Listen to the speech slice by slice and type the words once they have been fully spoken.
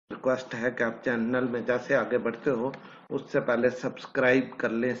Request है कि आप चैनल में जैसे आगे बढ़ते हो उससे पहले सब्सक्राइब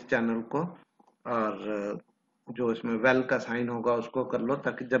कर लें इस चैनल को, और जो इसमें बेल का साइन होगा उसको कर लो,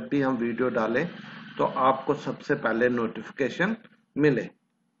 ताकि जब भी हम वीडियो डालें तो आपको सबसे पहले नोटिफिकेशन मिले।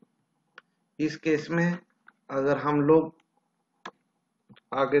 इस केस में अगर हम लोग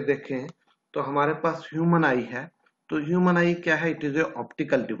आगे देखें तो हमारे पास ह्यूमन आई है। तो ह्यूमन आई क्या है? It is a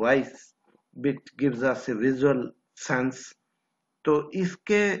optical device which gives us A visual sense. तो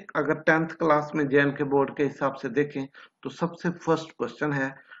इसके अगर 10th क्लास में जेएन के बोर्ड के हिसाब से देखें तो सबसे फर्स्ट क्वेश्चन है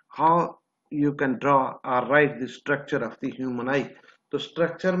हाउ यू कैन ड्रॉ और right the structure of the human आई। तो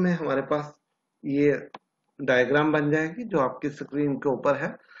स्ट्रक्चर में हमारे पास ये डायग्राम बन जाएगी जो आपकी स्क्रीन के ऊपर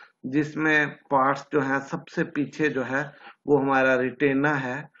है, जिसमें पार्ट्स जो है सबसे पीछे जो है वो हमारा रिटेना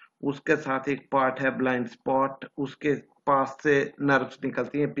है, उसके साथ एक पार्ट है ब्लाइंड स्पॉट, उसके पास से नर्व्स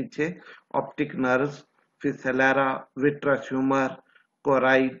निकलती हैं पीछे, ऑप्टिक नर्व्स, फिर Celera, vitreous humour,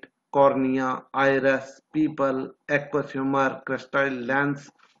 choroid, cornea, iris, people, aqueous humour, crystal lens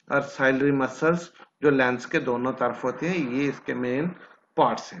और साइलरी मसल्स जो लेंस के दोनों तरफ होते हैं। ये इसके मेन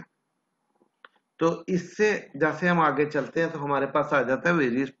पार्ट्स हैं। तो इससे जैसे हम आगे चलते हैं तो हमारे पास आ जाता है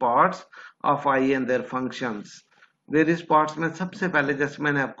various parts of I and their functions. Various parts में सबसे पहले जैसे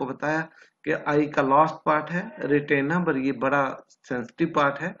मैंने आपको बताया कि आई का लास्ट पार्ट है रिटेना, पर ये बड़ा सेंसिटिव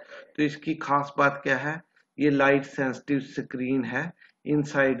पार्ट है। तो इसकी खास बात क्या है? ये लाइट सेंसिटिव स्क्रीन है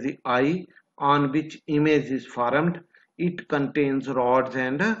inside the I on which image is formed. It contains rods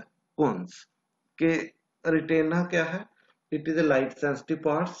and cones. के रिटेना क्या है? It is a light sensitive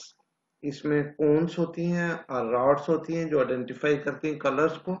parts. इसमें कोन्स होती हैं और रॉड्स होती हैं जो आइडेंटिफाई करती हैं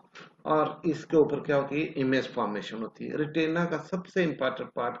कलर्स को, और इसके ऊपर क्या होती है? इमेज फॉर्मेशन होती है। रिटेना का सबसे इंपॉर्टेंट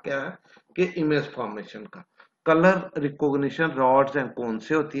पार्ट क्या है कि इमेज फॉर्मेशन का कलर रिकॉग्निशन रॉड्स एंड कोन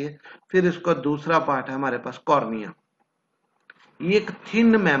से होती है। फिर इसका दूसरा पार्ट है हमारे पास कॉर्निया। ये एक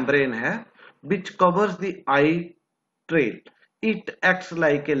थिन मेम्ब्रेन है which covers the I trail. It acts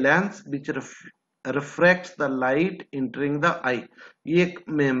like a lens which refracts the light entering the आई। ये एक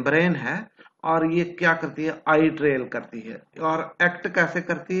मेम्ब्रेन है और ये क्या करती है? आई ट्रेल करती है। और एक्ट कैसे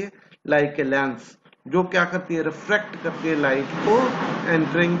करती है? लाइक ए लेंस, जो क्या करती है? रिफ्रैक्ट करती है लाइट को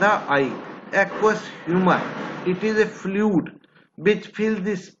entering the I. Aqueous humour, it is a fluid which fills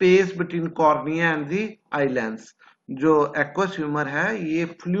the space between cornea and the eye lens। जो एक्वस ह्यूमर है ये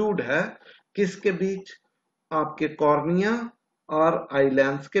फ्लूइड है किसके बीच? आपके कॉर्निया और आई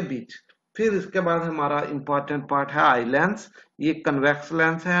लेंस के बीच। फिर इसके बाद हमारा इंपॉर्टेंट पार्ट है आई लेंस। ये कन्वेक्स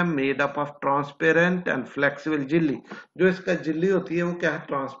लेंस है made up of transparent and flexible झिल्ली। जो इसका झिल्ली होती है वो क्या है?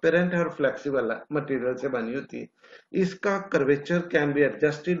 ट्रांसपेरेंट है और फ्लेक्सिबल मटेरियल से बनी होती है। इसका curvature can be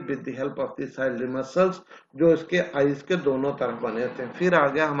adjusted with the help of the साइलरी muscles जो इसके आईज के दोनों तरफ बने होते हैं। फिर आ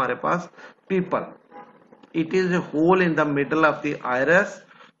गया हमारे पास people. It is a whole in the middle of the iris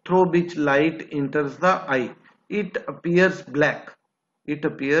through which light enters the eye. It appears black. It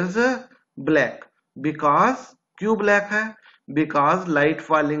appears black because क्यों black है? Because light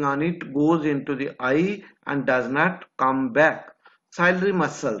falling on it goes into the eye and does not come back. Ciliary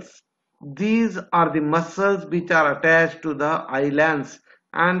muscles. These are the muscles which are attached to the eye lens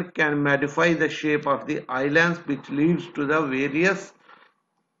and can modify the shape of the eye lens, which leads to the various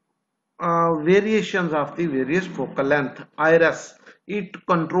variations of the various focal length. Iris, it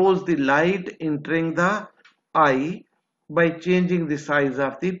controls the light entering the eye by changing the size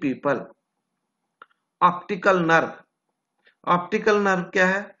of the pupil. Optical nerve. Optical nerve क्या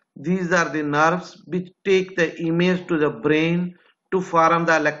है? These are the nerves which take the image to the brain to form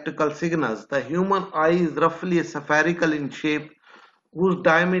the electrical signals. The human eye is roughly spherical in shape whose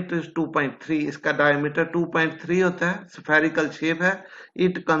diameter is 2.3। इसका diameter 2.3 होता है, spherical shape है।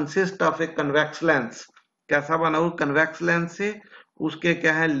 It consists of a convex lens। कैसा बना हुआ? convex lens से उसके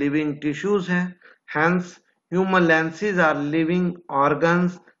क्या है? living tissues हैं। Hence human lenses are living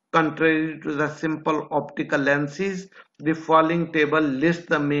organs contrary to the simple optical lenses। The following table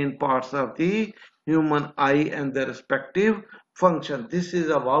lists the main parts of the human eye and their respective function। This is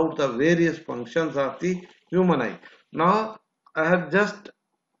about the various functions of the human eye। Now I have just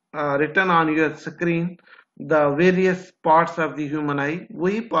written on your screen the various parts of the human eye।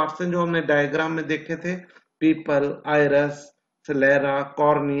 वही parts हैं जो हमने diagram में देखे थे। People, iris, Celera,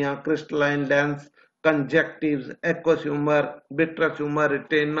 cornea, crystalline lens, कंजक्टिव्स, aqueous humour, vitreous humour,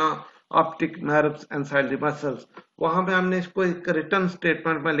 retina, optic nerves and साइलरी muscles. वहां पे हमने इसको एक रिटर्न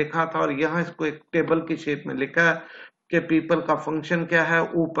स्टेटमेंट में लिखा था और यहाँ इसको एक टेबल की शेप में लिखा है कि पीपल का फंक्शन क्या है?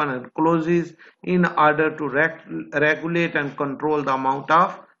 Open and closes in order to regulate and control the amount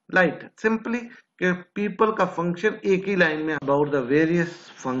of light. Simply कि पीपल का फंक्शन एक ही लाइन में about the various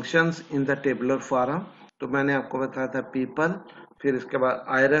functions in the tabular form. तो मैंने आपको बताया था पीपल फिर इसके बाद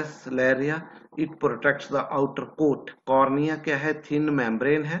Iris लेरिया, it protects the outer coat. Cornea क्या है? थिन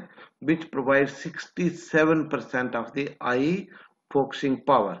मेम्ब्रेन है which provides 67% of the eye focusing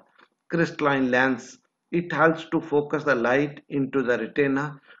power. Crystalline lens, it helps to focus the light into the retina.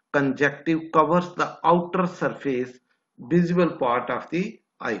 Conjunctive covers the outer surface visible part of the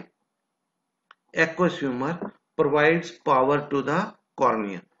eye. Aqueous humor provides power to the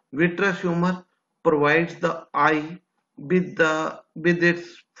cornea. Vitreous humor provides the eye with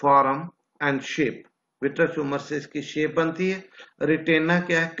its form and shape. Vitreous humour से इसकी shape बनती है। Retina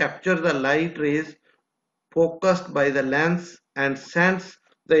क्या है? Capture the light rays focused by the lens and sends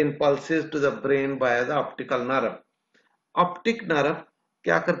the impulses to the brain by the optical nerve. Optic nerve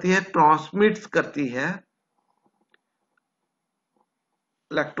क्या करती है? Transmits करती है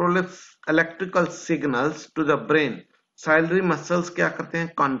electrical signals to the brain. साइलरी muscles क्या करते हैं?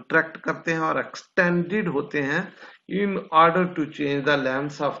 कॉन्ट्रैक्ट करते हैं और एक्सटेंडेड होते हैं in order to change the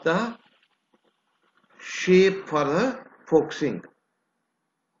lens of the shape for the focusing.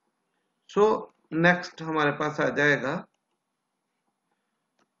 So next हमारे पास आ जाएगा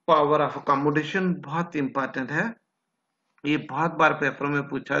पावर ऑफ अकोमोडेशन। बहुत इंपॉर्टेंट है, ये बहुत बार पेपर में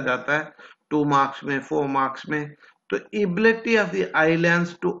पूछा जाता है, 2 मार्क्स में, 4 मार्क्स में। तो ability of the eye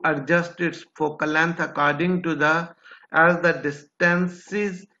lens to adjust its focal length according to the as the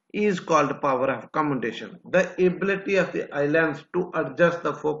distances is called power of accommodation. The ability of the eye lens to adjust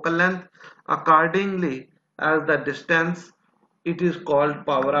the focal length accordingly as the distance, it is called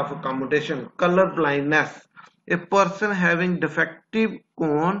power of accommodation. Color blindness, a person having defective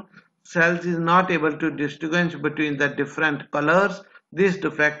cone cells is not able to distinguish between the different colors. This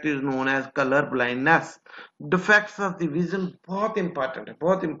defect is known as color blindness. Defects of the vision बहुत important है,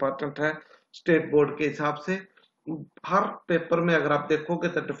 बहुत important है state board के हिसाब से। हर paper में अगर आप देखोगे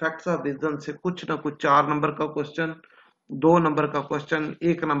तो डिफेक्ट्स ऑफ विजन से कुछ ना कुछ 4 नंबर का क्वेश्चन, 2 नंबर का क्वेश्चन,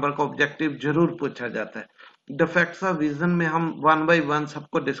 1 नंबर का ऑब्जेक्टिव जरूर पूछा जाता है। डिफेक्ट्स ऑफ विजन में हम 1 बाय 1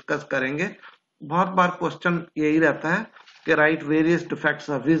 सबको डिस्कस करेंगे। बहुत बार क्वेश्चन यही रहता है कि right various defects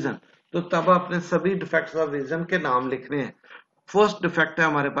of vision, तो तब आपने सभी डिफेक्ट्स ऑफ विजन के नाम लिखने हैं। फर्स्ट डिफेक्ट है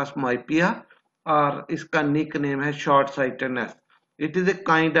हमारे पास माइपिया और इसका निक नेम है short sightedness. It is a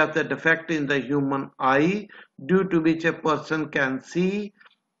kind of the defect in the human eye due to which a person can see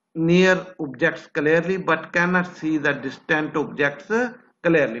near objects clearly but cannot see the distant objects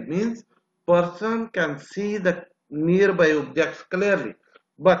clearly. Means person can see the nearby objects clearly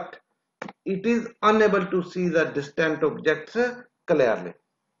but it is unable to see the distant objects clearly.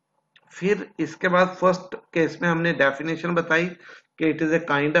 फिर इसके बाद first case में हमने definition बताई कि it is a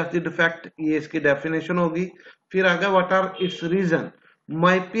kind of the defect, ये इसकी definition होगी। फिर आगे what are it's reason.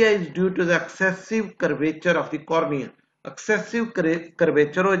 माइपिया is due to the excessive curvature of the cornea, excessive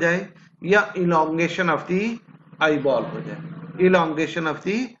curvature हो जाए या इलोंगेशन ऑफ द आईबॉल हो जाए, इलोंगेशन ऑफ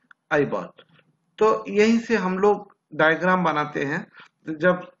द आईबॉल। तो यहीं से हम लोग डायग्राम बनाते हैं।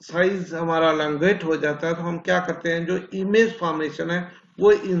 जब साइज हमारा एलोंगेट हो जाता है तो हम क्या करते हैं, जो इमेज फॉर्मेशन है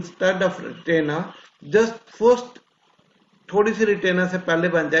वो instead of retina just first थोड़ी सी रिटेना से पहले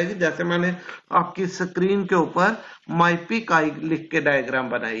बन जाएगी। जैसे मैंने आपकी स्क्रीन के ऊपर माइपिक आई लिख के डायग्राम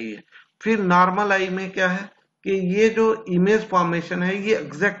बनाई है। फिर नॉर्मल आई में क्या है कि ये जो इमेज फॉर्मेशन है ये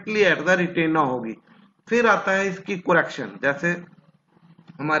एग्जैक्टली एट द रिटेना होगी। फिर आता है इसकी करेक्शन। जैसे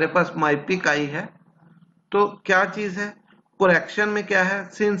हमारे पास माइपिक आई है तो क्या चीज है, करेक्शन में क्या है,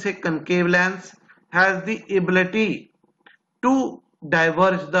 since A concave lens has the ability to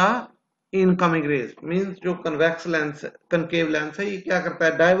diverge the incoming raise. Means जो कन्वेक्स लेंस कनकेव लेंस है ये क्या करता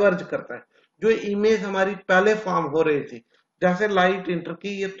है, डाइवर्ज करता है। जो इमेज हमारी पहले फॉर्म हो रही थी, जैसे लाइट इंटर की,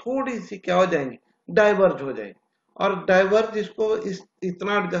 ये थोड़ी सी क्या हो जाएंगी, डाइवर्ज हो जाएगी। और डाइवर्ज इसको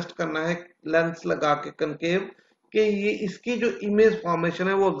इतना एडजस्ट करना है लेंस लगा के कनकेव कि ये इसकी जो इमेज फॉर्मेशन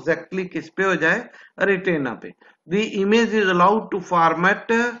है वो एग्जैक्टली किस पे हो जाए, रेटिना पे। The image is allowed to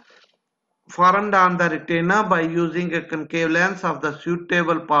formed on the retina by using a concave lens of the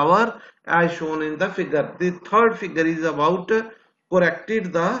suitable power as shown in the figure. The third figure is about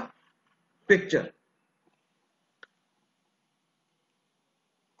corrected the picture.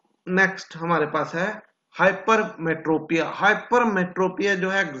 Next हमारे पास है hypermetropia. Hypermetropia जो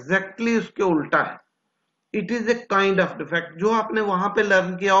है exactly उसके उल्टा है। It is a kind of defect, जो आपने वहां पे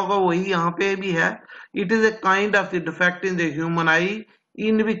लर्न किया होगा वही यहाँ पे भी है। It is a kind of the defect in the human आई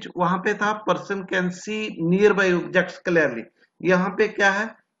इन विच, वहां पे था person can see near by objects clearly, यहाँ पे क्या है,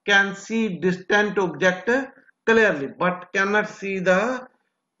 can see distant object clearly but can not see the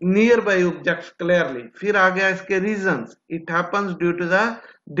near by objects clearly. फिर आ गया इसके reasons. It happens due to the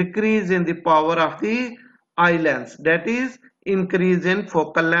decrease in the power of the eye lens, that is increase in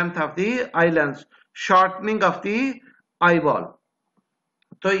focal length of the eye lens, shortening of the eyeball.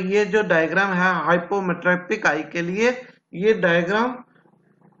 तो ये जो diagram है हाइपोमेट्रोपिक आई के लिए, ये डायग्राम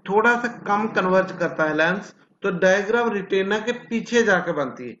थोड़ा सा कम कन्वर्ज करता है लेंस, तो डायग्राम रिटेना के पीछे जाके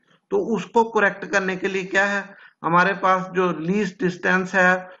बनती है। तो उसको करेक्ट करने के लिए क्या है, हमारे पास जो लीस्ट डिस्टेंस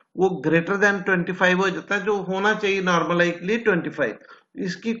है वो ग्रेटर देन 25 हो जाता है, जो होना चाहिए नॉर्मल आई के लिए 25।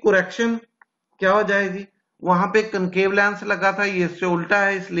 इसकी करेक्शन क्या हो जाएगी, वहां पे कनकेव लेंस लगा था, ये इससे उल्टा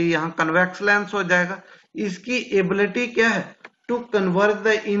है इसलिए यहाँ कन्वेक्स लेंस हो जाएगा। इसकी एबिलिटी क्या है, to convert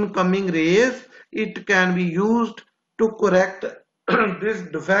the incoming raise, it can be used to correct this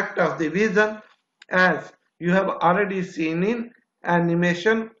defect of the vision, as you have already seen in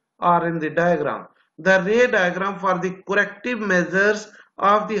animation or in the diagram. The ray diagram for the corrective measures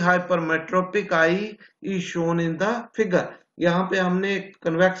of the hypermetropic eye is shown in the figure. यहाँ पे हमने एक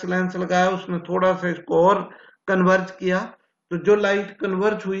convex lens लगाया, उसने थोड़ा सा इसको और कन्वर्ज किया, तो जो लाइट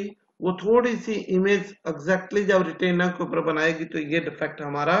कन्वर्ज हुई वो थोड़ी सी इमेज एग्जैक्टली जब रिटेना के ऊपर बनाएगी तो ये डिफेक्ट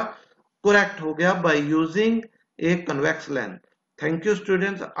हमारा करेक्ट हो गया by using a convex lens. Thank you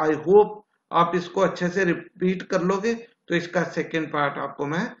students, I hope आप इसको अच्छे से रिपीट कर लोगे, तो इसका सेकेंड पार्ट आपको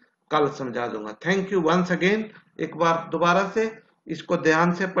मैं कल समझा दूंगा। थैंक यू वंस अगेन, एक बार दोबारा से इसको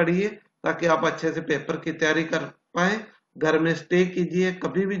ध्यान से पढ़िए ताकि आप अच्छे से पेपर की तैयारी कर पाए। घर में स्टे कीजिए,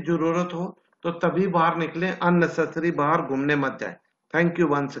 कभी भी जरूरत हो तो तभी बाहर निकले, अननेसेसरी बाहर घूमने मत जाए। Thank you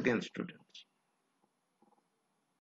once again student.